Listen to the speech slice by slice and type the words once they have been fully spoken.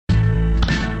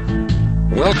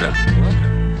Welcome.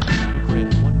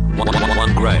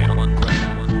 One Gram.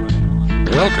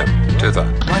 Welcome to the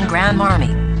One Gram Army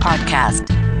Podcast.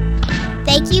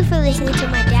 Thank you for listening to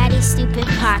my daddy's stupid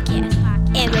podcast.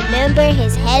 And remember,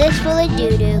 his head is full of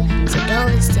doo-doo, so don't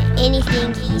listen to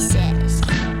anything he says.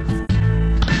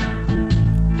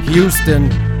 Houston,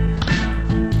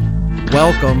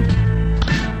 welcome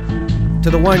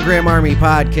to the One Gram Army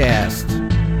Podcast.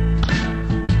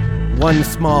 One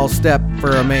small step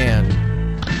for a man,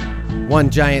 one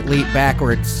giant leap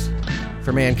backwards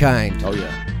for mankind. Oh,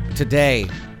 yeah. Today,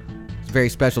 it's a very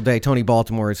special day. Tony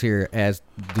Baltimore is here as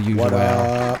the usual. What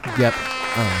up? Yep.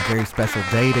 Very special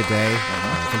day today.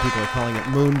 Some people are calling it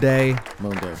Moon Day.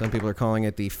 Moon Day. Some people are calling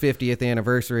it the 50th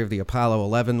anniversary of the Apollo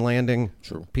 11 landing.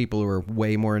 True. People who are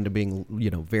way more into being,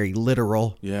 very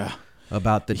literal. Yeah.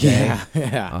 About the day.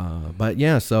 Yeah. But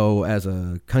yeah, so as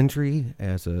a country,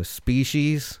 as a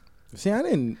species, See, I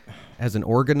don't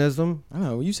organism.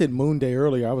 know. When you said Moon Day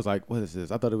earlier, I was like, what is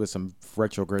this? I thought it was some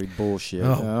retrograde bullshit.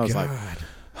 Oh, and I was God.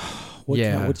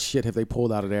 like, what shit have they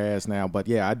pulled out of their ass now? But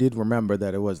yeah, I did remember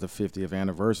that it was the 50th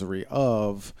anniversary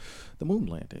of the moon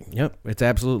landing. Yep, it's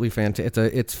absolutely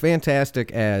fantastic. It's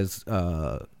fantastic as,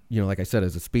 like I said,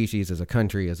 as a species, as a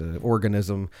country, as an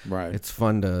organism. Right. It's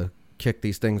fun to kick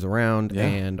these things around, Yeah.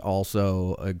 and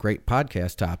also a great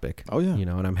podcast topic. Oh, yeah.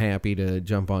 And I'm happy to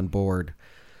jump on board.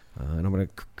 And I'm going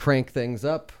to crank things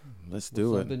up. Let's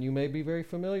do it. Something you may be very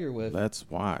familiar with. Let's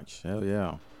watch. Hell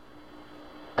yeah.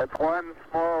 It's one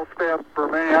small step for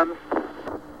man,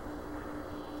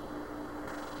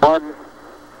 one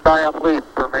giant leap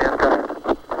for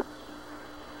mankind.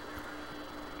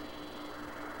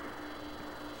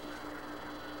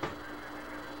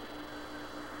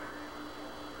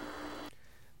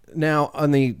 Now,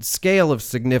 on the scale of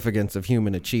significance of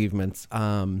human achievements,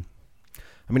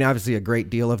 obviously a great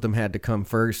deal of them had to come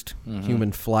first.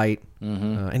 Human flight.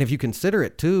 And if you consider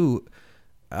it, too,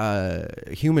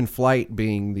 human flight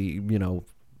being the,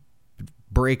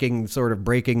 breaking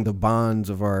the bonds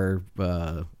of our,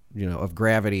 of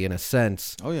gravity in a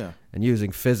sense. Oh, yeah. And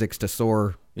using physics to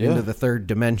soar into the third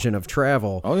dimension of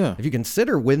travel. Oh, yeah. If you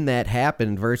consider when that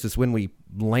happened versus when we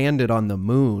landed on the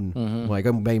moon,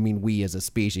 we as a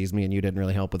species, me and you didn't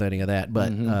really help with any of that, but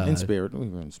In spirit. We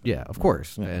were in spirit. yeah, of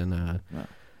course. Yeah. And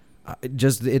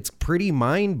it's pretty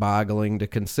mind-boggling to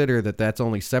consider that that's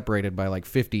only separated by like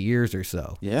 50 years or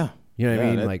so. Yeah. You know what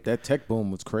I mean? That tech boom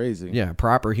was crazy. Yeah,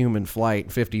 proper human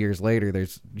flight. 50 years later,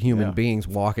 there's human Yeah. beings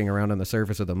walking around on the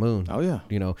surface of the moon. Oh, yeah.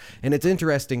 And it's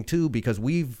interesting too because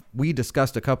we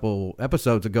discussed a couple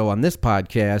episodes ago on this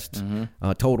podcast,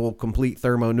 total complete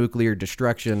thermonuclear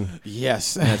destruction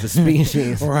Yes. as a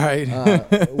species. Right.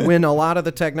 When a lot of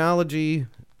the technology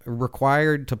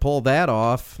required to pull that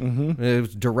off, it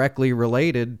was directly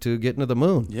related to getting to the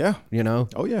moon. Yeah.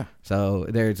 Oh, yeah. So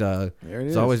there's There it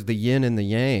there's is. always the yin and the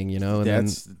yang,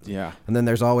 and Yeah. then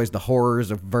there's always the horrors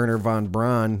of Werner von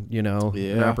Braun, in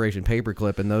Yeah. Operation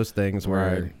Paperclip and those things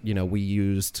where, Right. we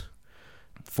used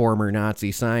former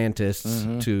Nazi scientists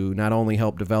to not only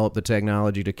help develop the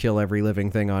technology to kill every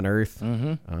living thing on Earth,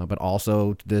 but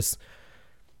also this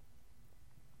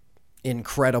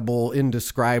incredible,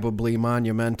 indescribably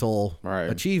monumental Right.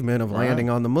 achievement of landing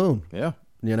on the moon. Yeah.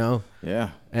 Yeah.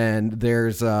 And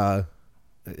there's so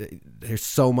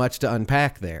much to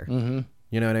unpack there.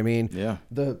 You know what I mean? Yeah.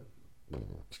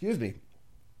 Excuse me.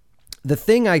 The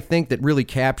thing I think that really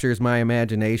captures my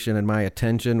imagination and my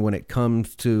attention when it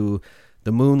comes to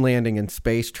the moon landing and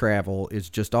space travel is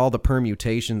just all the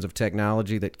permutations of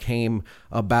technology that came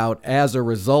about as a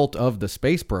result of the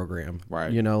space program.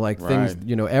 Right. Things,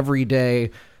 everyday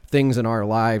things in our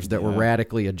lives that were Yeah.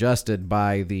 radically adjusted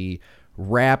by the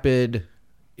rapid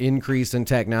increase in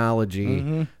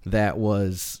technology that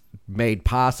was made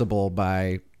possible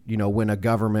by, when a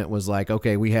government was like,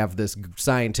 okay, we have this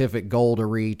scientific goal to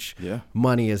reach. Yeah.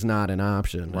 Money is not an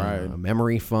option. Right.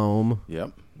 Memory foam.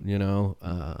 Yep.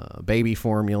 Baby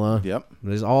formula. Yep.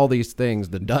 There's all these things.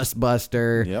 The dust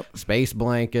buster. Yep. Space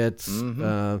blankets.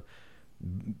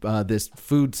 This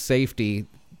food safety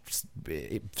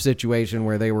situation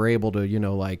where they were able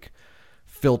to,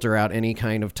 filter out any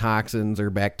kind of toxins or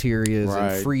bacteria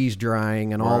Right. and freeze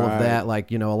drying and all of that.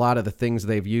 A lot of the things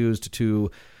they've used to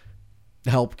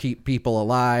help keep people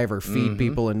alive or feed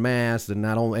people in mass, and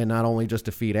not only just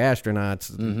to feed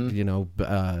astronauts.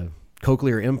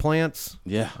 Cochlear implants.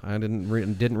 Yeah. I didn't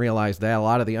realize that. A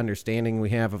lot of the understanding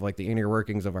we have of like the inner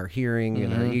workings of our hearing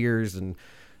and our ears and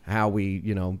how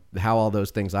we, how all those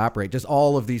things operate. Just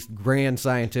all of these grand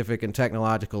scientific and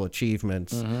technological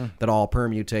achievements that all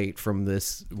permutate from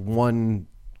this one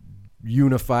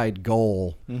unified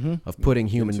goal of putting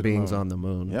human to the beings moon. on the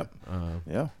moon. Yep.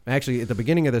 Yeah. Actually, at the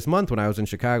beginning of this month when I was in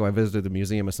Chicago, I visited the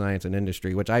Museum of Science and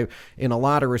Industry, which in a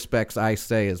lot of respects, I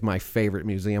say is my favorite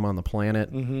museum on the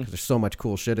planet because there's so much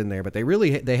cool shit in there. But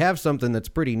they have something that's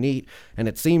pretty neat, and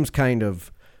it seems kind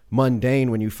of mundane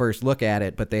when you first look at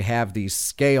it, but they have these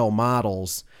scale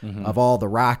models of all the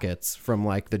rockets from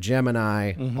like the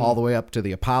Gemini all the way up to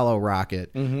the Apollo rocket,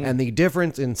 and the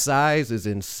difference in size is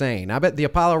insane. I bet the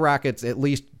Apollo rocket's at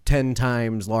least 10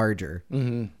 times larger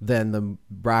than the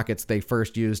rockets they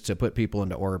first used to put people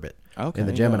into orbit in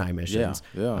the Gemini missions.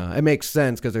 Yeah. It makes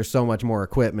sense because there's so much more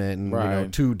equipment and Right.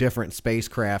 2 different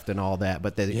spacecraft and all that,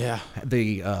 but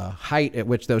the height at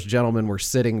which those gentlemen were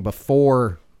sitting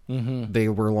before they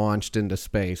were launched into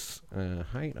space,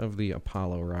 height of the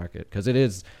Apollo rocket, because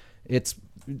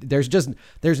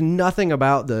there's nothing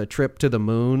about the trip to the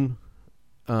moon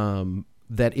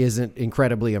that isn't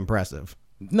incredibly impressive.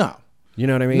 No. You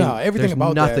know what I mean? No, everything there's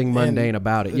about nothing that. mundane And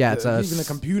about it. Yeah, it's even the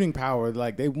computing power.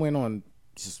 Like they went on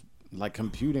just like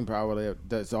computing power.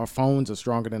 Our phones are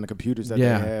stronger than the computers that they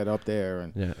had up there.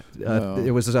 And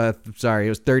it was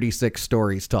 36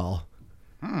 stories tall.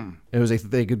 It was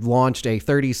they could launched a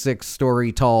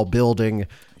 36-story tall building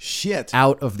shit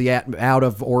out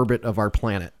of orbit of our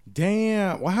planet.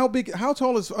 Damn. Well, how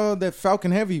tall is that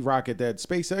Falcon Heavy rocket that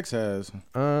SpaceX has?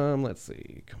 Let's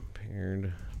see,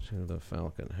 compared to the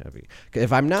Falcon Heavy.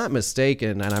 If I'm not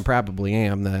mistaken, and I probably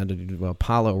am, the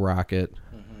Apollo rocket.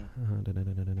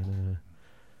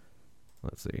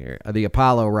 Let's see here. The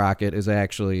Apollo rocket is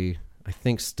actually, I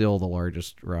think, still the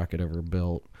largest rocket ever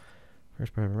built.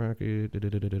 First private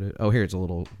rocket. Oh, here's a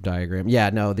little diagram. Yeah,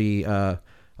 no, the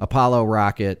Apollo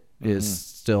rocket is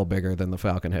still bigger than the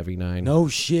Falcon Heavy 9. No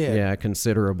shit. Yeah,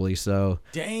 considerably so.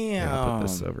 Damn. Yeah, I'll put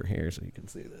this over here so you can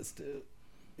see this too.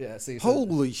 Yeah, see. So,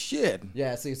 holy shit.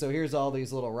 Yeah, see. So here's all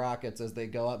these little rockets as they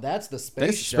go up. That's the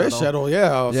That's space shuttle.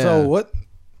 Yeah. So what?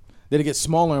 Did it get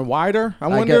smaller and wider? I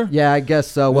wonder. I guess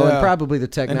so. Well, and probably the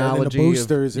technology, and the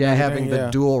boosters, of, having the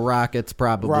dual rockets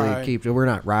probably keep. We're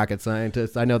not rocket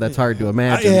scientists. I know that's hard to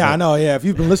imagine. I know. Yeah, if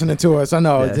you've been listening to us, I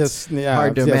know. It's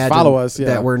hard to imagine. Follow us. Yeah.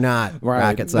 That we're not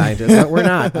rocket scientists. But we're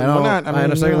not.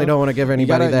 I certainly don't want to give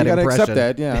anybody that impression. You gotta accept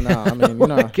that. Yeah. No. I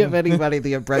mean, give anybody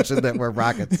the impression that we're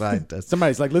rocket scientists.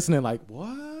 Somebody's like listening, like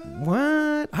what?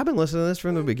 What? I've been listening to this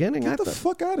from the beginning. Get the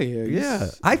fuck out of here. Yeah.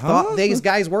 I thought these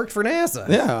guys worked for NASA.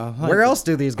 Yeah. Where else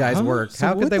do these guys work? So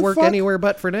how could they work anywhere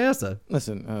but for NASA?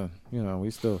 Listen, we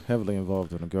still heavily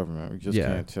involved in the government. We just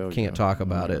can't tell you. Can't talk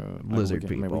about it. Lizard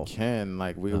people. I mean, we can.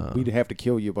 Like, we'd have to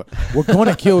kill you, but we're going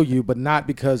to kill you, but not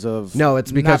because of... No,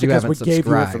 it's because you haven't we subscribed.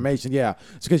 Gave you information. Yeah.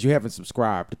 It's because you haven't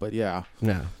subscribed, but yeah.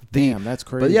 No. Damn, that's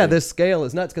crazy. But yeah, this scale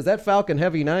is nuts because that Falcon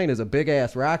Heavy 9 is a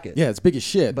big-ass rocket. Yeah, it's big as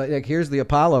shit. But like, here's the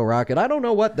Apollo rocket. I don't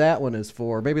know what that one is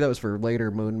for. Maybe that was for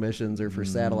later moon missions or for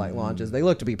satellite launches. They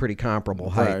look to be pretty comparable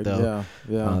height, though.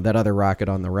 Yeah. That other rocket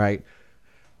on the right.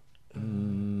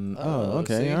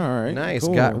 Okay. See? All right. Nice.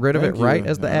 Cool. Got rid of Thank it right you.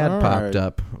 as the ad All popped right.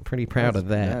 up. I'm pretty proud of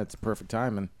that. That's perfect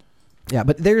timing. Yeah,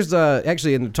 but there's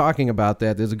actually, in talking about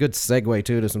that, there's a good segue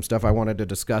too to some stuff I wanted to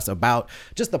discuss about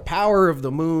just the power of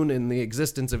the moon and the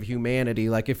existence of humanity.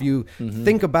 Like if you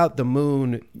think about the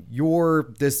moon,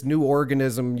 you're this new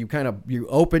organism. You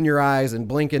open your eyes and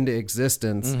blink into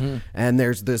existence, and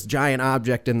there's this giant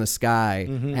object in the sky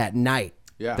at night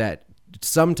that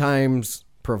sometimes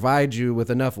provides you with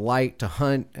enough light to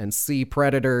hunt and see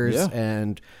predators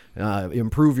and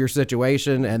improve your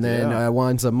situation, and then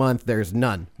once a month there's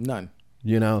none.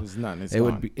 You know, There's none. It's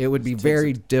it would be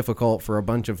very difficult for a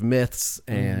bunch of myths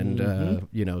and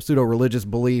pseudo religious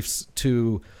beliefs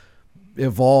to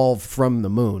evolve from the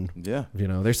moon. Yeah.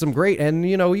 There's some great, and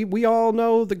we all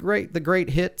know the great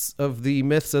hits of the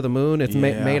myths of the moon. It's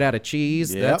made out of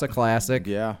cheese. Yep. That's a classic.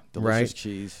 Yeah, delicious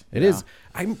cheese. It is.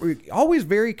 I'm always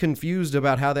very confused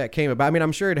about how that came about. I mean,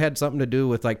 I'm sure it had something to do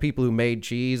with like people who made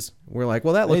cheese. We're like,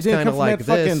 well, that looks kind of like that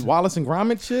this. Fucking Wallace and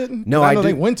Gromit shit. No, I know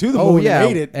they went to the moon and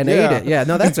ate it. ate it. Yeah,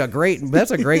 no, that's a great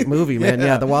movie, man.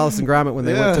 Yeah, the Wallace and Gromit when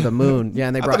they went to the moon. Yeah,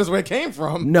 and they I brought. thought that's where it came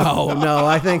from. No,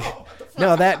 I think.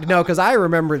 Because I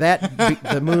remember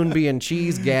the moon being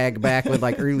cheese gag back with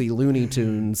like early Looney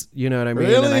Tunes. You know what I mean?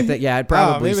 Really? And I think it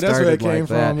probably maybe that's started where it came like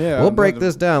that. from. Yeah, we'll break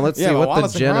this down. Let's see what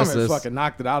Wallace the genesis. And Gromit fucking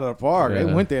knocked it out of the park. Yeah.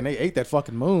 They went there and they ate that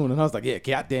fucking moon, and I was like, yeah,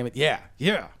 god damn it, yeah,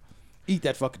 eat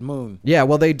that fucking moon. Yeah,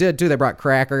 well, they did too. They brought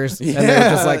crackers and they were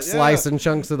just like slicing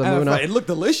chunks of the moon off. It looked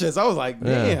delicious. I was like,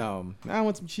 damn, now I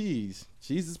want some cheese.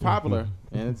 Cheese is popular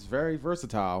and it's very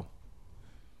versatile.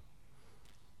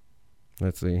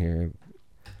 Let's see here.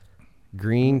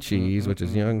 Green cheese, which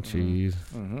is young cheese.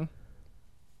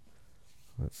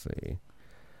 Let's see.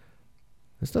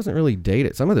 This doesn't really date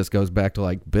it. Some of this goes back to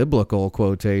like biblical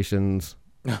quotations.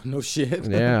 No shit.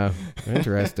 Yeah,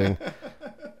 interesting.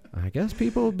 I guess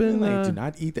people have been. Do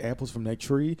not eat the apples from that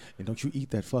tree, and don't you eat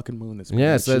that fucking moon. That's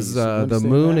yeah, it says the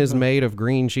moon is made of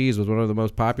green cheese was one of the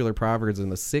most popular proverbs in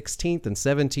the 16th and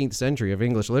 17th century of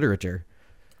English literature.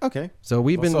 Okay. So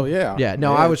we've been. So yeah. Yeah.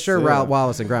 No, I was sure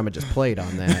Wallace and Gromit just played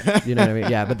on that. You know what I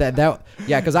mean? Yeah, but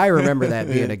because I remember that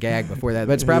being a gag before that.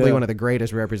 But it's probably one of the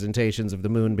greatest representations of the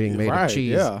moon being made of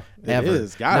cheese ever. It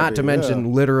is. Not to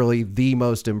mention literally the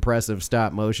most impressive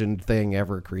stop motion thing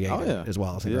ever created is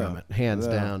Wallace and Gromit, hands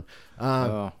down.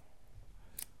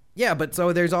 Yeah, but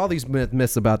so there's all these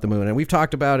myths about the moon, and we've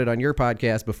talked about it on your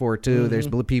podcast before too. There's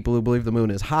people who believe the moon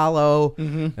is hollow,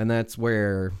 and that's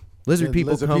where lizard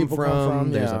people come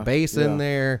from. There's a base in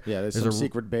there. Yeah, there's a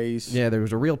secret base. Yeah, there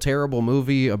was a real terrible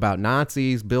movie about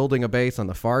Nazis building a base on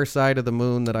the far side of the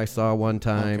moon that I saw one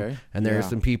time. Okay. And there are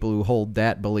some people who hold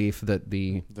that belief that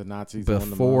the Nazis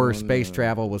before space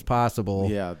travel was possible.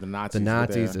 Yeah, the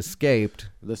Nazis escaped.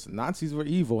 Listen, Nazis were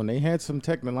evil, and they had some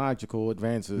technological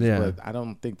advances, but I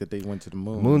don't think that they went to the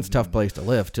moon. Moon's a tough place to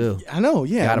live, too. I know,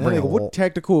 yeah. Gotta bring what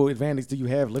tactical advantage do you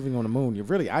have living on the moon? You're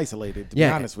really isolated, to be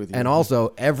honest with you. And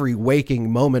also, every waking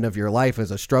moment of your life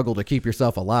is a struggle to keep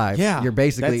yourself alive. Yeah, you're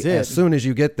basically, as soon as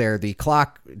you get there, the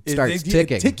clock starts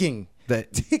ticking. Ticking.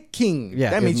 Yeah,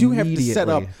 that means you have to set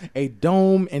up a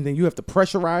dome, and then you have to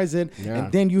pressurize it,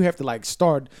 and then you have to like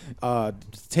start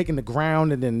taking the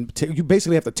ground, and then you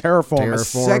basically have to terraform a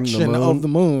section of the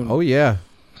moon. Oh yeah.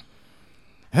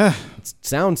 It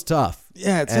sounds tough.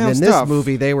 Yeah, it sounds tough. And in tough. this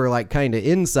movie, they were like kind of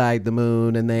inside the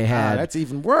moon, and they had that's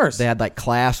even worse. They had like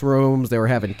classrooms. They were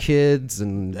having kids,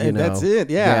 and you know, that's it.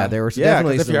 Yeah, there was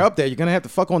definitely. If you're up there, you're gonna have to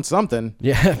fuck on something.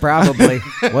 Yeah, probably.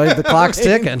 Well, the clock's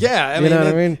ticking. Yeah, you know what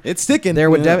I mean. It's ticking. There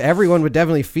would everyone would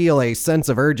definitely feel a sense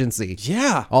of urgency.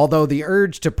 Yeah. Although the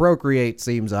urge to procreate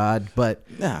seems odd, but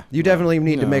you definitely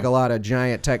need to make a lot of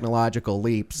giant technological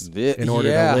leaps in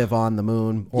order to live on the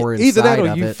moon or inside either that or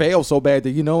of you it. fail so bad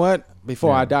that you know what?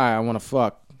 Before I die, I want to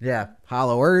fuck. Yeah,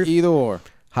 hollow Earth. Either or.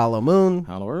 Hollow Moon.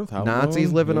 Hollow Earth. Hollow Nazis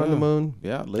moon. living on the moon.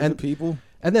 Yeah, lizard people.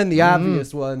 And then the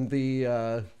obvious one,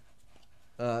 the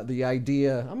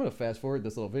idea. I'm gonna fast forward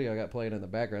this little video I got playing in the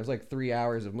background. It's like 3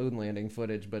 hours of moon landing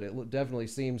footage, but it definitely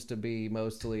seems to be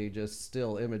mostly just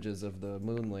still images of the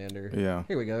moon lander. Yeah.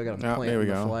 Here we go. I got them planting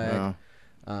the flag. Yeah.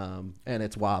 And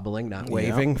it's wobbling, not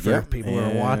waving for people who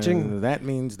are watching. That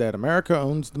means that America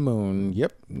owns the moon.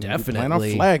 Yep, definitely. Plant our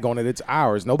flag on it. It's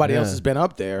ours. Nobody else has been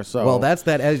up there. So well, that's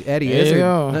that Eddie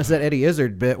Izzard. That's that Eddie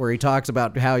Izzard bit where he talks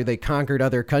about how they conquered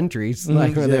other countries.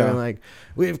 Like when they were like,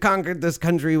 "We've conquered this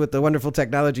country with the wonderful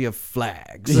technology of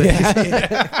flags."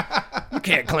 You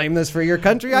can't claim this for your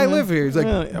country. I live here. He's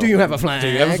like, "Do you have a flag? Do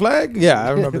you have a flag?" Yeah, I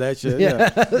remember that shit.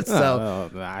 Yeah, so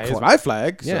it's my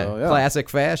flag. So, classic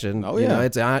fashion. Oh yeah. You know,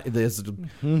 it's this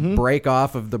break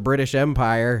off of the British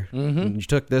Empire. And you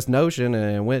took this notion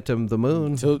and went to the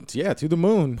moon. To the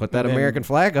moon. Put that American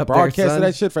flag up broadcasted there, son.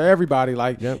 that shit for everybody.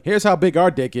 Like, here's how big our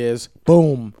dick is.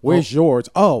 Boom. Where's yours?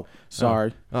 Oh,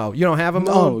 sorry. Oh, you don't have a moon?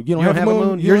 Oh, you don't have a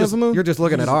moon? You're just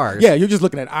looking at ours. Yeah, you're just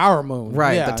looking at our moon.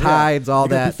 Right, the tides, all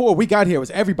because that. Before we got here, it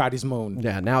was everybody's moon.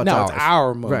 Yeah, now it's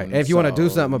our moon. Right, and if you want to do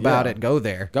something about it, go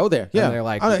there. Go there, yeah. And they're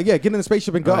like, get in the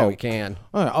spaceship and go. Oh, we can.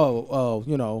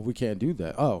 We can't do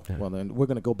that. Oh, well, then we're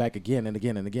going to go back again and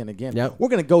again and again and again. Yep. We're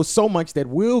going to go so much that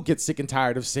we'll get sick and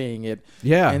tired of seeing it.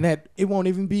 Yeah. And that it won't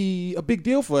even be a big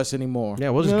deal for us anymore. Yeah,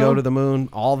 we'll just go to the moon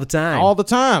all the time. All the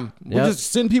time. We'll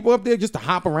just send people up there just to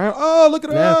hop around. Oh, look at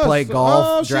us. Play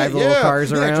golf, drive little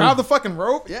cars around. Drive the fucking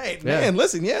rope. Yeah, man,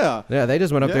 listen, Yeah, they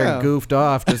just went up there and goofed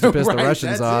off just to piss the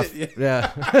Russians off.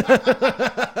 Yeah.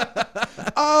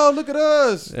 Oh, look at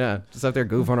us. Yeah, just up there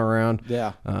goofing around.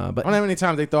 Yeah. But I don't know how many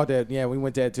times they thought that, we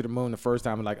went to the moon the first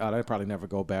time and like, they'll probably never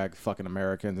go back, fucking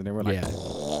Americans. And they were like,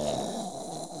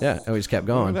 yeah, and we just kept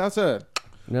going. That's it.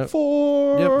 Yep. Just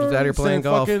out here playing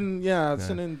golf.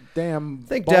 Sending damn I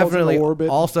think balls definitely in orbit.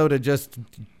 Also to just,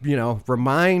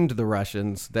 remind the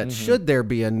Russians that should there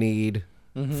be a need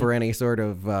for any sort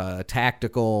of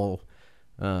tactical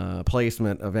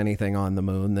placement of anything on the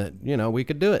moon, that we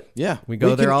could do it. Yeah, we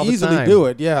go there all the time. We can easily do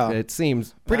it. Yeah, it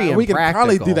seems pretty impractical. We can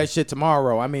probably do that shit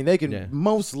tomorrow. I mean, they can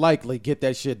most likely get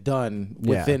that shit done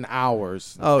within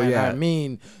hours. Oh, yeah. I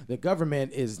mean, the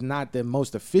government is not the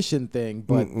most efficient thing,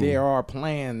 but there are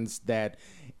plans that,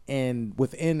 and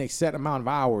within a set amount of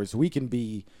hours, we can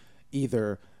be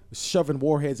either shoving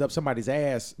warheads up somebody's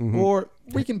ass, or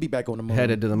we can be back on the moon.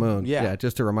 Headed to the moon. Yeah,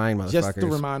 just to remind motherfuckers. Just to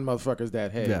remind motherfuckers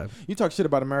that, hey, you talk shit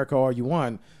about America all you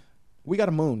want, we got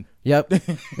a moon. Yep.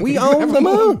 We own the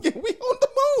moon. We own the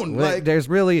moon. moon. Like, There's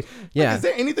really, yeah. is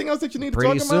there anything else that you need to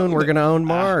Pretty talk about? soon we're going to own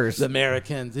Mars. The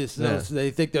Americans,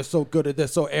 they think they're so good at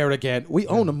this, so arrogant. We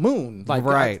own the moon. Like,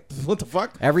 Right. what the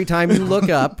fuck? Every time you look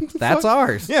up, that's fuck?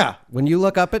 ours. Yeah. When you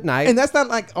look up at night. And that's not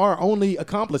like our only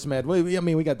accomplishment. I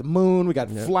mean, we got the moon, we got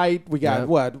flight, we got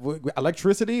what?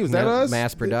 Electricity? Was that us?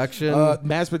 Mass production.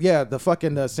 The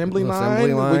fucking assembly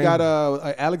line. line. We got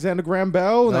Alexander Graham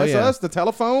Bell. That's us. The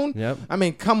telephone. Yep. I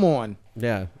mean, come on.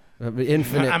 Yeah.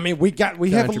 Infinite. I mean, we have a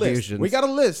list. contributions. We got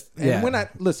a list. And Yeah. we're not,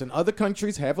 listen, other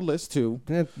countries have a list too.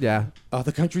 Yeah.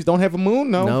 Other countries don't have a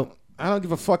moon, no. Nope. I don't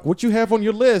give a fuck what you have on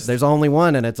your list. There's only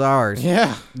one and it's ours.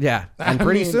 Yeah. Yeah. And I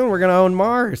pretty mean- soon we're going to own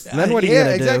Mars. And then what are you yeah,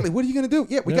 going to exactly. do? What are you going to do?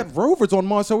 Yeah, we got rovers on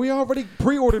Mars, so we already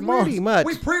pre-ordered Mars. Pretty much.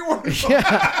 We pre-ordered.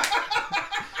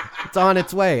 It's on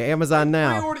its way. Amazon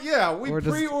now. We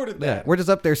pre-ordered that. We're just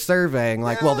up there surveying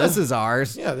like, well, this is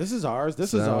ours. Yeah, this is ours.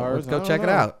 This is ours. let's go I don't check it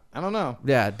know. out. I don't know.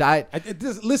 Yeah.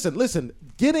 Listen.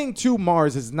 Getting to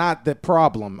Mars is not the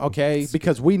problem, okay?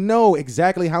 Because we know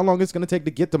exactly how long it's going to take to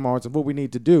get to Mars and what we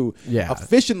need to do. Yeah.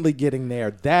 Efficiently getting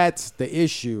there, that's the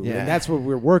issue. Yeah. And that's what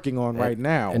we're working on right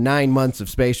now. And 9 months of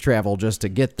space travel just to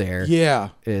get there. Yeah.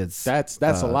 That's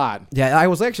a lot. Yeah, I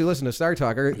was actually listening to Star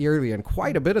Talk earlier, and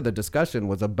quite a bit of the discussion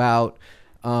was about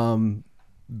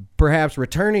perhaps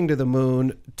returning to the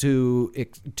moon to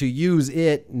use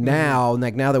it now,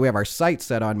 like now that we have our sights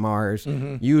set on Mars,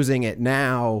 using it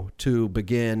now to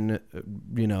begin,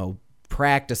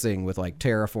 practicing with like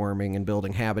terraforming and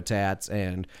building habitats,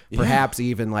 and perhaps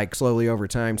even like slowly over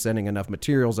time sending enough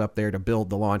materials up there to build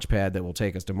the launch pad that will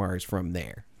take us to Mars from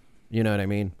there. You know what I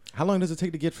mean? How long does it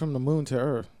take to get from the moon to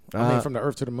Earth? From the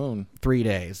Earth to the moon. 3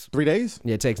 days. 3 days?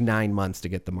 Yeah, it takes 9 months to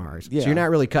get to Mars. Yeah. So you're not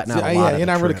really cutting out a lot. Yeah, of you're the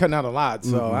not really trip. cutting out a lot,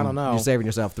 so I don't know. You're saving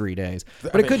yourself 3 days.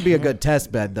 But it could be a good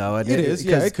test bed, though. It is,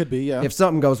 yeah, it could be, yeah. If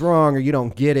something goes wrong or you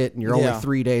don't get it and you're only Yeah.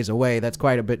 3 days away, that's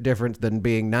quite a bit different than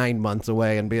being 9 months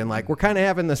away and being like, we're kind of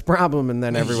having this problem, and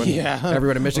then everyone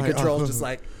in Mission Control is just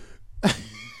like...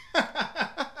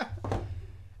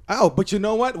 Oh, but you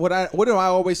know what? What do I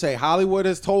always say? Hollywood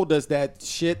has told us that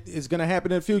shit is going to happen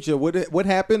in the future. What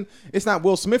happened? It's not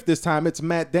Will Smith this time. It's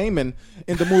Matt Damon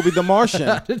in the movie The Martian.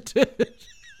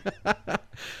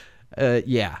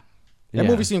 Yeah. That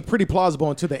movie seemed pretty plausible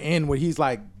until the end where he's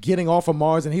like getting off of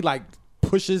Mars and he like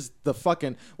pushes the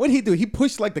fucking, what did he do? He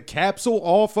pushed like the capsule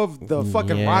off of the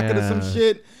fucking rocket or some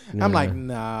shit. I'm like,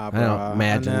 nah, bro. I don't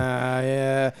imagine. Nah,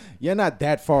 yeah. You're not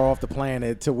that far off the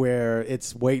planet to where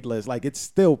it's weightless. Like, it's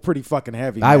still pretty fucking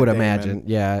heavy. I would Matt Damon. imagine,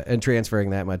 yeah, and transferring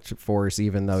that much force,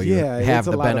 even though you Yeah, have it's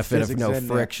a the lot of benefit of physics no in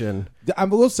there. friction. I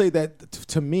will say that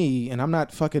to me, and I'm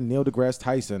not fucking Neil deGrasse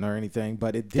Tyson or anything,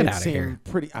 but it did outta seem here.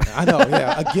 pretty. I know,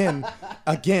 yeah.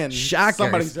 Again, Shockers.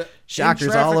 somebody's in Shockers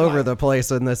traffic all over like, the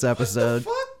place in this What episode. the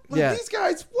fuck? Like, Yeah. these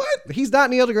guys, what? He's not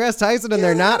Neil deGrasse Tyson, and Get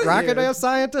they're not outta rocket here.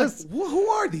 scientists. Who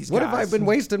are these guys? What have I been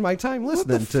wasting my time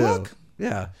listening the to? fuck?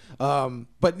 Yeah.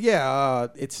 But yeah,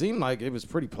 it seemed like it was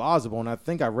pretty plausible, and I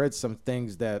think I read some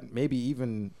things that maybe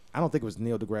even I don't think it was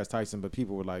Neil deGrasse Tyson, but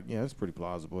people were like, "Yeah, it's pretty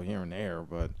plausible here and there."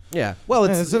 But Yeah. Well,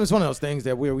 it's one of those things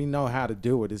that we know how to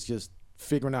do it. It's just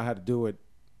figuring out how to do it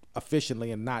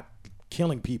efficiently and not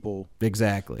killing people.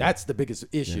 exactly. That's the biggest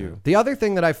issue. The other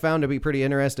thing that I found to be pretty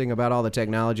interesting about all the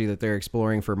technology that they're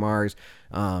exploring for Mars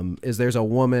is there's a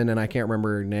woman, and I can't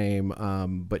remember her name,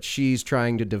 but she's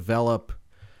trying to develop.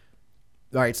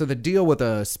 All right, so the deal with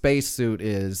a spacesuit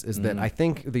is that I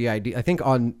think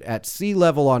at sea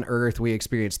level on Earth we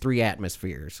experience 3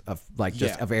 atmospheres of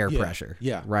air pressure.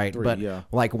 Yeah. Right. 3, but yeah.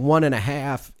 like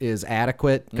 1.5 is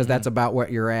adequate because that's about what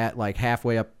you're at, like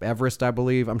halfway up Everest, I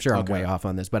believe. I'm sure I'm way off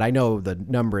on this, but I know the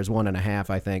number is 1.5,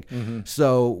 I think.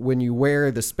 So when you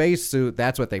wear the spacesuit,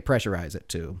 that's what they pressurize it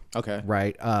to. Okay.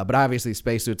 Right. But obviously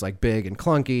spacesuit's like big and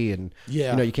clunky, and you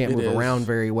can't it move is. around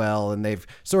very well, and they've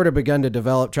sort of begun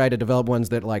to try to develop ones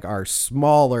that like are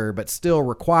smaller but still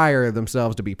require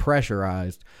themselves to be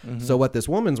pressurized. So what this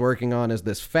woman's working on is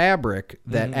this fabric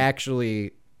that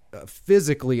actually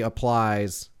physically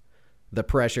applies the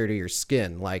pressure to your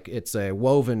skin. Like it's a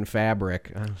woven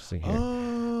fabric. Let's see here.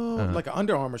 Like an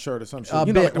Under Armour shirt or some shit. A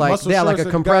You know, bit like, like- muscle yeah, like shirts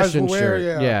a that the guys compression will wear,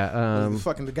 shirt. Yeah,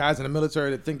 fucking the guys in the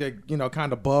military that think they're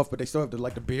kind of buff, but they still have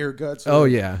the beard guts. Oh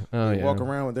They yeah. Oh yeah. walk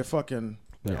around with their fucking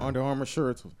Under Armour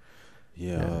shirts.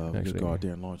 Yeah, actually, we go out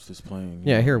there and launch this plane.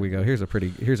 Yeah, here we go. Here's a pretty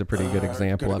good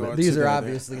example gotta of go it. and These sit are down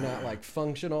obviously not like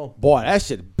functional. Boy, that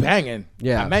shit banging.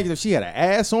 Yeah. Imagine if she had an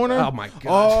ass on her. Oh, my God.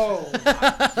 Oh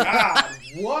my God.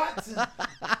 What?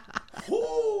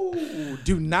 Ooh.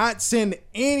 Do not send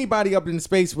anybody up in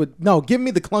space with give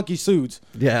me the clunky suits.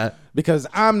 Yeah. because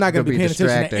I'm not going to be paying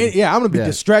attention. I'm going to be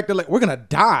distracted. Like, we're going to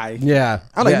die. Yeah.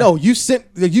 I'm like, no, are you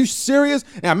serious?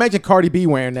 Now imagine Cardi B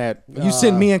wearing that. You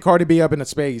send me and Cardi B up into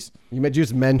space. You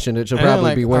just mentioned it. She'll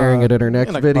probably be wearing it in her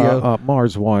next video.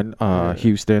 Mars One,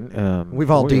 Houston.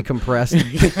 We've all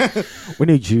decompressed. We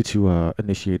need you to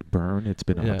initiate burn. It's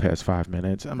been on the past 5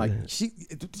 minutes. I'm like, she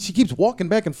keeps walking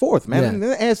back and forth, man. Yeah. And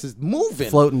the ass is moving,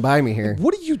 floating by me here.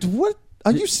 What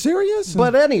are you serious?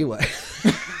 But anyway.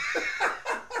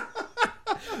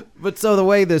 But so the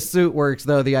way this suit works,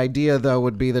 though, the idea, though,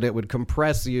 would be that it would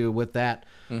compress you with that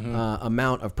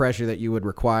amount of pressure that you would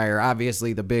require.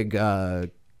 Obviously, the big, the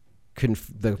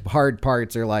hard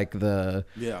parts are like the,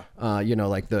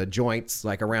 like the joints,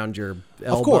 like around your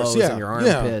elbows and your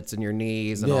armpits and your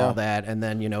knees and all that. And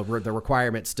then, the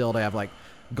requirement still to have like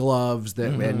gloves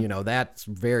that, and that's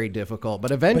very difficult. But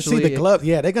eventually, but see, the gloves,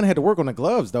 they're gonna have to work on the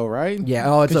gloves, though, right?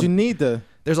 Yeah, because you need the.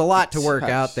 There's a lot to work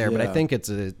out there, but I think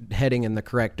it's heading in the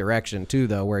correct direction too,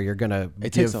 though, where you're going to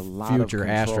give future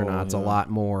astronauts a lot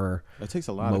more. It takes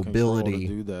a lot mobility of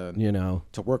control to do that.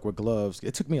 To work with gloves.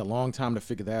 It took me a long time to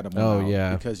figure that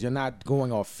out. Because you're not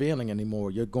going off feeling anymore.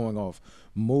 You're going off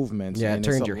movements. Yeah, it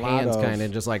turns your hands kind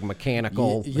of just like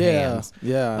mechanical hands.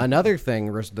 Yeah. Another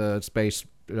thing the space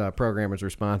program is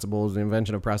responsible is the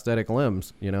invention of prosthetic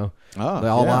limbs. A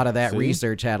lot of that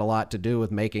research had a lot to do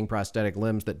with making prosthetic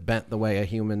limbs that bent the way a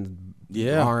human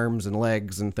arms and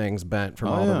legs and things bent from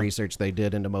all the research they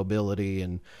did into mobility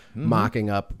and mocking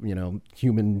up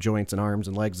human joints and arms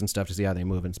and legs and stuff to see how they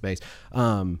move in space.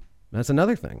 That's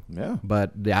another thing. Yeah.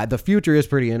 But the future is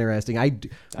pretty interesting.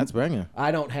 That's banging.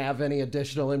 I don't have any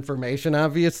additional information,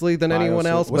 obviously, than anyone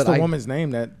else. What's the woman's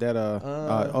name is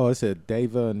it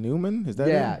Dava Newman? Is that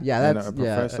it? Yeah, that's a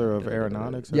professor of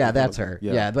aeronautics. That's her.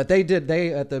 Yeah, but they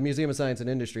at the Museum of Science and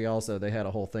Industry also, they had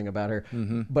a whole thing about her.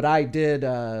 But I did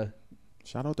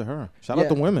shout out to her. Shout out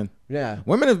to women. Yeah.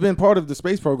 Women have been part of the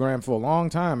space program for a long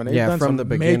time, and they've done some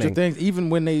major things. Even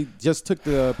when they just took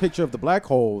the picture of the black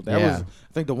hole, that was,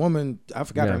 I think the woman, I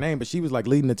forgot her name, but she was like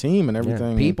leading the team and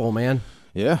everything. People, man.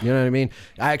 Yeah. You know what I mean?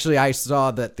 I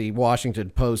saw that the Washington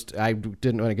Post, I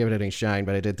didn't want to give it any shine,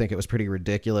 but I did think it was pretty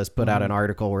ridiculous, put out an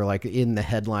article where like in the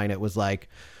headline it was like,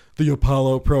 the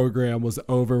Apollo program was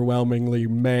overwhelmingly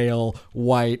male,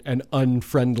 white, and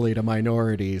unfriendly to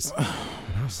minorities. And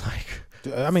I was like...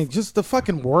 I mean, just the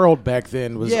fucking world back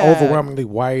then was overwhelmingly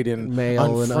white and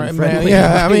male and unfriendly.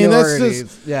 I mean, that's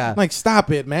just like,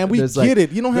 stop it, man. We get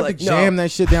it. You don't have to jam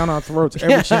that shit down our throats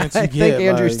every chance you get. I think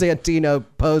Andrew Santino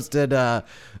posted,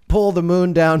 pull the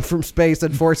moon down from space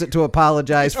and force it to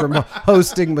apologize for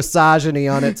hosting misogyny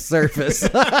on its surface.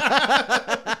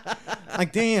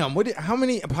 Like, damn, how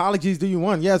many apologies do you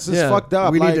want? Yes, it's fucked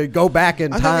up. We need to go back in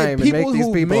time and make these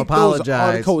people apologize. Those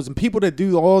articles and people that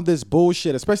do all this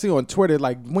bullshit, especially on Twitter,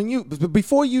 like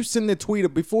before you send the tweet or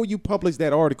before you publish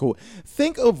that article,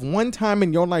 think of one time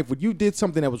in your life when you did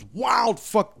something that was wild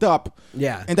fucked up,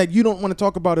 and that you don't want to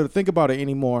talk about it or think about it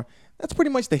anymore. That's pretty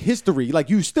much the history.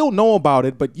 Like, you still know about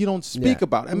it, but you don't speak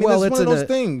about it. I mean, it's one of those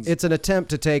things. It's an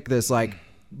attempt to take this, like,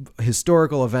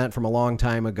 historical event from a long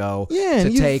time ago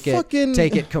to take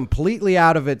it completely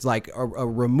out of its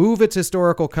remove its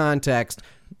historical context,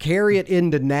 carry it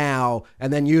into now,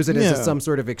 and then use it as some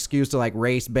sort of excuse to like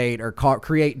race bait or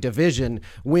create division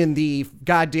when the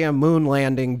goddamn moon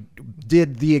landing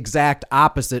did the exact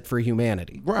opposite for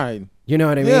humanity. Right. You know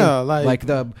what I mean? Yeah, like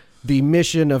the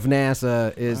mission of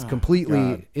NASA is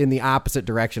completely in the opposite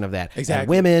direction of that. Exactly. And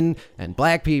women and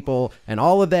black people and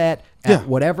all of that at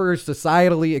whatever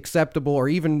societally acceptable or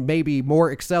even maybe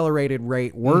more accelerated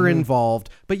rate were involved.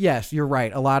 But yes, you're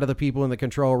right. A lot of the people in the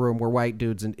control room were white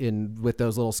dudes in with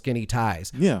those little skinny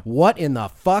ties. Yeah. What in the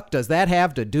fuck does that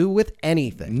have to do with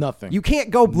anything? Nothing. You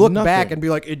can't go look back and be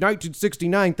like, in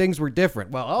 1969, things were different.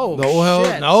 Well,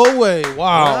 shit. No way.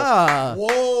 Wow.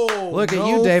 Whoa. Look at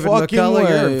you, David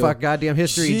McCullough. You're a goddamn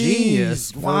history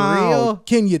genius. For real?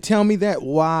 Can you tell me that?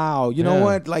 Wow. You know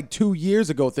what? Like 2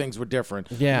 years ago, things were different.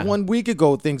 Yeah. 1 week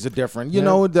ago, things are different. You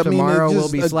know, tomorrow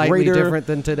will be slightly different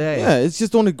than today. Yeah, it's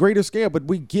just on a greater scale, but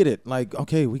we get it. Like,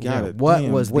 okay, we got it. What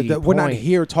was the point? We're not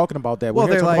here talking about that. We're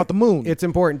here talking about the moon. It's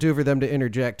important too for them to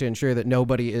interject to ensure that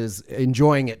nobody is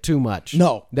enjoying it too much.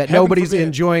 No, that nobody's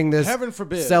enjoying this. Heaven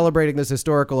forbid. Celebrating this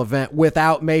historical event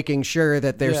without making sure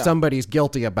that there's somebody's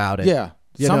guilty about it. Yeah.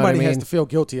 You know somebody what I mean? has to feel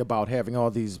guilty about having all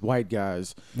these white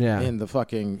guys in the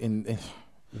fucking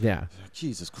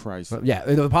Jesus Christ. Yeah,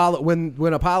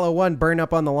 when Apollo 1 burned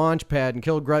up on the launch pad and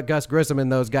killed Gus Grissom and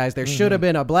those guys, there should have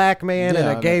been a black man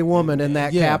and a gay woman in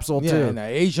that capsule too. And an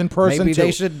Asian person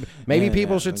too. Maybe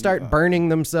people should start burning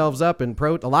themselves up in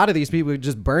a lot of these people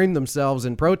just burn themselves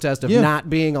in protest of not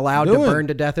being allowed to burn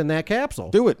to death in that capsule.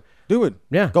 Do it. Do it.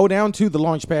 Yeah. Go down to the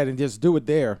launch pad and just do it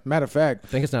there. Matter of fact, I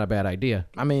think it's not a bad idea.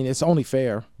 I mean, it's only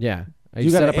fair. Yeah. You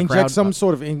set got up to a inject crowd- some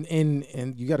sort of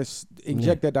and you got to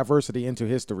inject that diversity into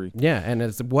history. Yeah, and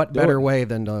it's what better way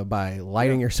than by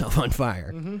lighting yourself on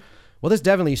fire. Well, this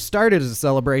definitely started as a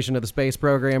celebration of the space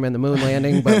program and the moon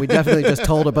landing, but we definitely just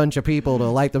told a bunch of people to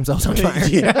light themselves on fire.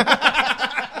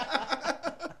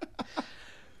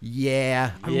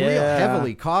 Yeah, I'm real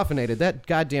heavily caffeinated. That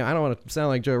goddamn, I don't want to sound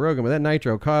like Joe Rogan, but that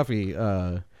nitro coffee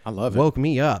I love it. woke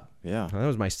me up. Yeah. That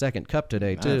was my second cup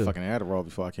today, I too. had fucking Adderall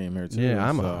before I came here too.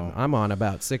 Yeah, so. I'm on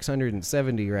about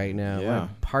 670 right now. Yeah.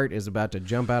 My heart is about to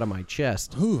jump out of my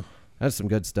chest. That's some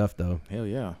good stuff, though. Hell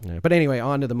yeah. Yeah, but anyway,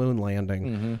 on to the moon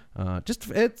landing. I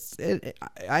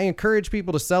encourage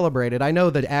people to celebrate it. I know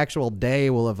the actual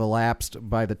day will have elapsed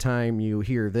by the time you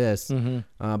hear this.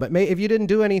 But if you didn't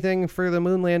do anything for the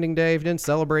moon landing day, if you didn't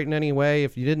celebrate in any way,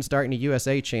 if you didn't start any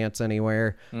USA chants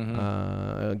anywhere,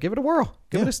 give it a whirl.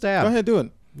 Give it a stab. Go ahead, do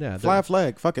it. Yeah, Fly a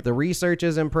flag. Fuck it. The research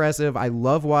is impressive. I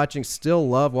still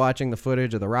love watching the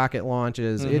footage of the rocket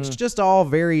launches. It's just all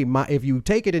very, if you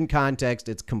take it in context,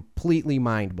 it's completely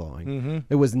mind-blowing.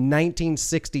 It was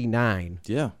 1969.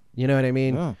 Yeah. You know what I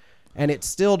mean? Yeah. And it's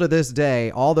still to this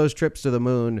day, all those trips to the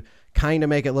moon kind of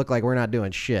make it look like we're not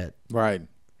doing shit. Right.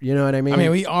 You know what I mean? I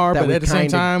mean, we are, That but we at the same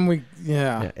kinda- time,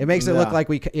 it makes it look like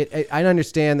I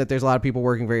understand that there's a lot of people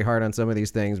working very hard on some of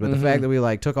these things, but the fact that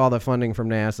we took all the funding from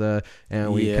NASA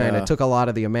and we kind of took a lot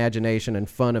of the imagination and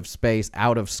fun of space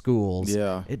out of schools,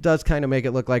 it does kind of make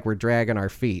it look like we're dragging our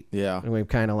feet. Yeah. And we've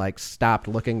kind of stopped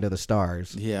looking to the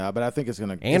stars. Yeah, but I think it's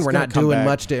going to... And we're not doing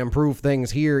much to improve things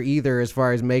here either as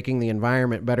far as making the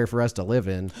environment better for us to live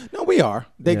in. No, we are.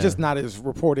 They're just not as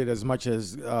reported as much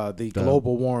as the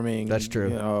global warming. That's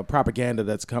true. Propaganda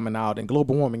that's coming out. And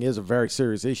global warming is a very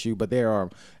serious issue, but there are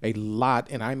a lot,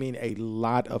 and I mean a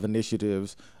lot of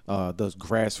initiatives, those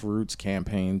grassroots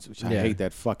campaigns, which I hate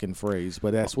that fucking phrase,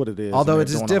 but that's what it is. Although and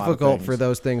it's they're just doing a lot of difficult things. for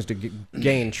those things to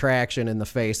gain traction in the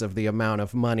face of the amount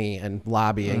of money and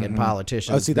lobbying and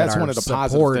politicians. See, that's that one are of the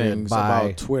positive supported things by,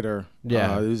 about Twitter.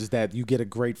 Yeah. Is that you get a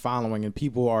great following and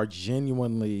people are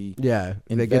genuinely they get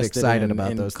invested excited in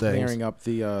about those things. clearing up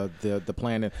the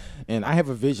planet. And I have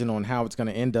a vision on how it's going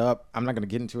to end up. I'm not going to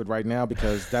get into it right now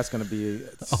because that's going to be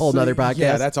a whole nother podcast.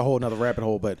 Yeah, that's a whole nother rabbit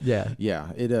hole. But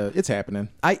it's happening.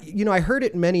 I heard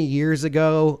it many years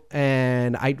ago,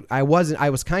 and I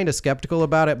was kind of skeptical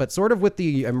about it, but sort of with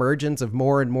the emergence of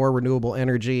more and more renewable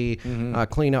energy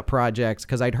cleanup projects,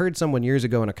 because I'd heard someone years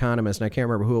ago, an economist, and I can't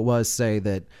remember who it was, say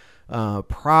that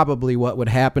probably what would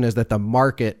happen is that the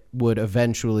market would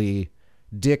eventually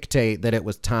dictate that it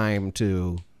was time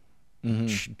to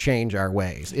change our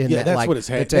ways. That's what it's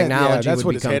the technology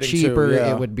would become cheaper. To,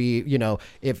 It would be,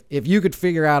 if you could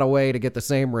figure out a way to get the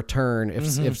same return,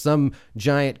 if some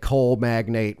giant coal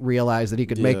magnate realized that he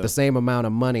could make the same amount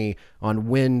of money on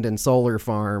wind and solar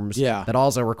farms, that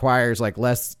also requires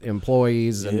less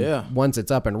employees, and once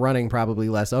it's up and running, probably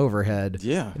less overhead.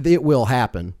 It will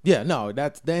happen. Yeah, no,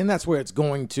 that's where it's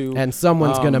going to, and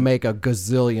someone's going to make $1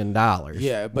 gazillion.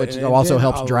 Yeah, but which also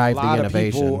helps drive the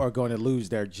innovation. A lot of people are going to lose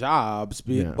their jobs,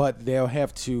 but they'll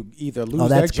have to either lose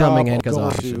that's their job coming in or because go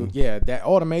automation. that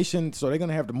automation. So they're going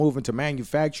to have to move into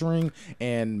manufacturing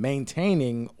and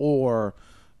maintaining or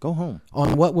go home.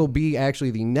 On what will be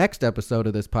actually the next episode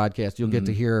of this podcast, you'll get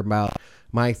to hear about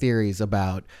my theories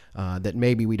about that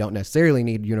maybe we don't necessarily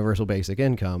need universal basic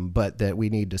income, but that we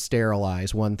need to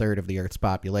sterilize 1/3 of the Earth's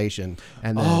population.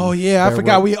 And then I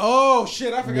forgot all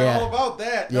about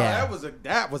that. No, Yeah.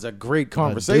 that was a great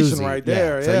conversation doozy. right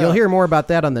there. Yeah. So you'll hear more about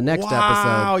that on the next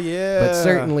Wow, episode. yeah. But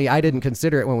certainly I didn't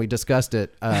consider it when we discussed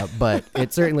it, but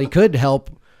it certainly could help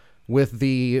with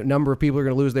the number of people who are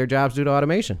going to lose their jobs due to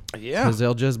automation. Yeah. Because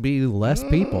there'll just be less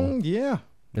people. Yeah.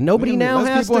 And nobody now Less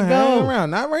has to people hanging go. around.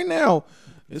 Not right now.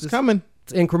 It's coming.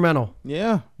 It's incremental.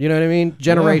 Yeah. You know what I mean?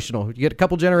 Generational. You get a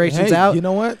couple generations Hey, out. you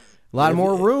know what? A lot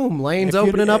more room. Lanes if you-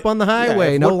 opening up on the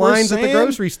highway. if No what we're lines at the saying-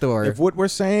 grothe grocery If what we're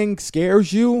saying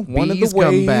scares you, one of Bees the come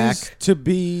ways back. to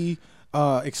be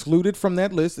excluded from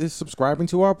that list is subscribing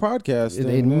to our podcast. It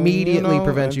And, immediately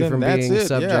prevents and you from then that's being it.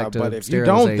 subject to But if you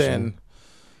don't, sterilization.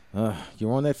 then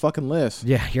you're on that fucking list.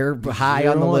 Yeah, you're high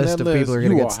You're on the on list that of people who are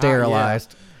going list. to You get are high,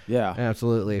 sterilized. Yeah.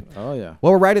 Absolutely. Oh, yeah.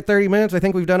 Well, we're right at 30 minutes. I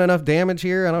think we've done enough damage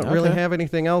here. I don't really Okay. have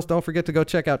anything else. Don't forget to go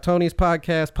check out Tony's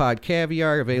podcast, Pod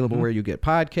Caviar, available where you get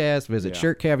podcasts. Visit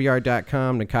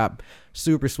shirtcaviar.com to cop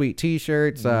super sweet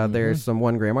t-shirts. There's some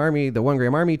 1 Gram Army, the 1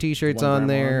 Gram Army t-shirts 1 on Gram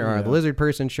there. Army, The yeah. Lizard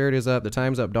Person shirt is up. The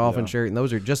Time's Up Dolphin shirt. And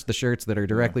those are just the shirts that are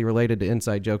directly related to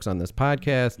inside jokes on this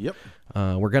podcast. Yep.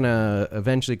 We're going to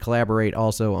eventually collaborate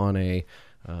also on a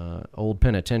old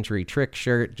penitentiary trick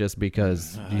shirt just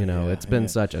because, it's been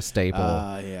such a staple.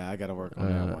 Yeah, I got to work on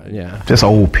that one. Yeah. That's an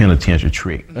old penitentiary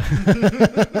trick.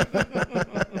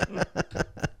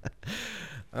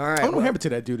 All right. What happened to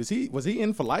that dude? Was he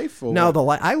in for life? Or No,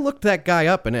 I looked that guy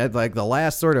up, and the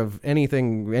last sort of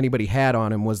anything anybody had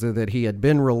on him was that he had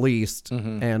been released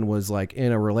and was like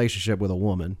in a relationship with a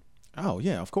woman. Oh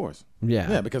yeah, of course. Yeah.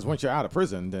 Yeah, because once you're out of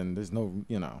prison, then there's no,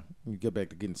 you get back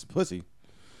to getting some pussy.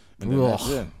 And then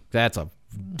Ugh, that's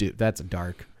that's a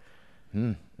dark.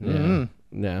 Mm-hmm.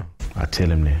 Yeah. I tell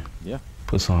him that. Yeah.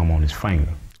 Put some on his finger.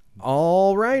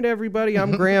 All right, everybody.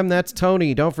 I'm Graham. That's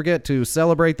Tony. Don't forget to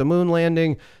celebrate the moon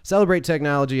landing, celebrate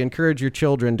technology, encourage your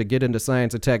children to get into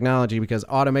science and technology because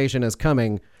automation is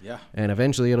coming. Yeah. And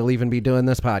eventually it'll even be doing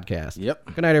this podcast.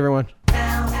 Yep. Good night, everyone.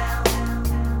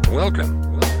 Welcome.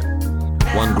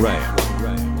 1 gram.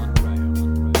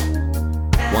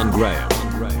 1 gram.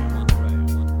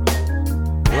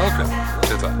 Welcome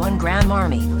to the 1 Gram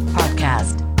Army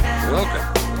Podcast. Welcome.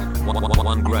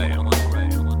 1 gram.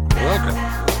 Welcome.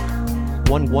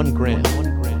 1 gram.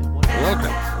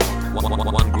 Welcome.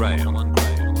 1 gram.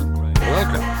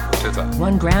 Welcome to the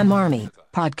 1 Gram Army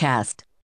Podcast.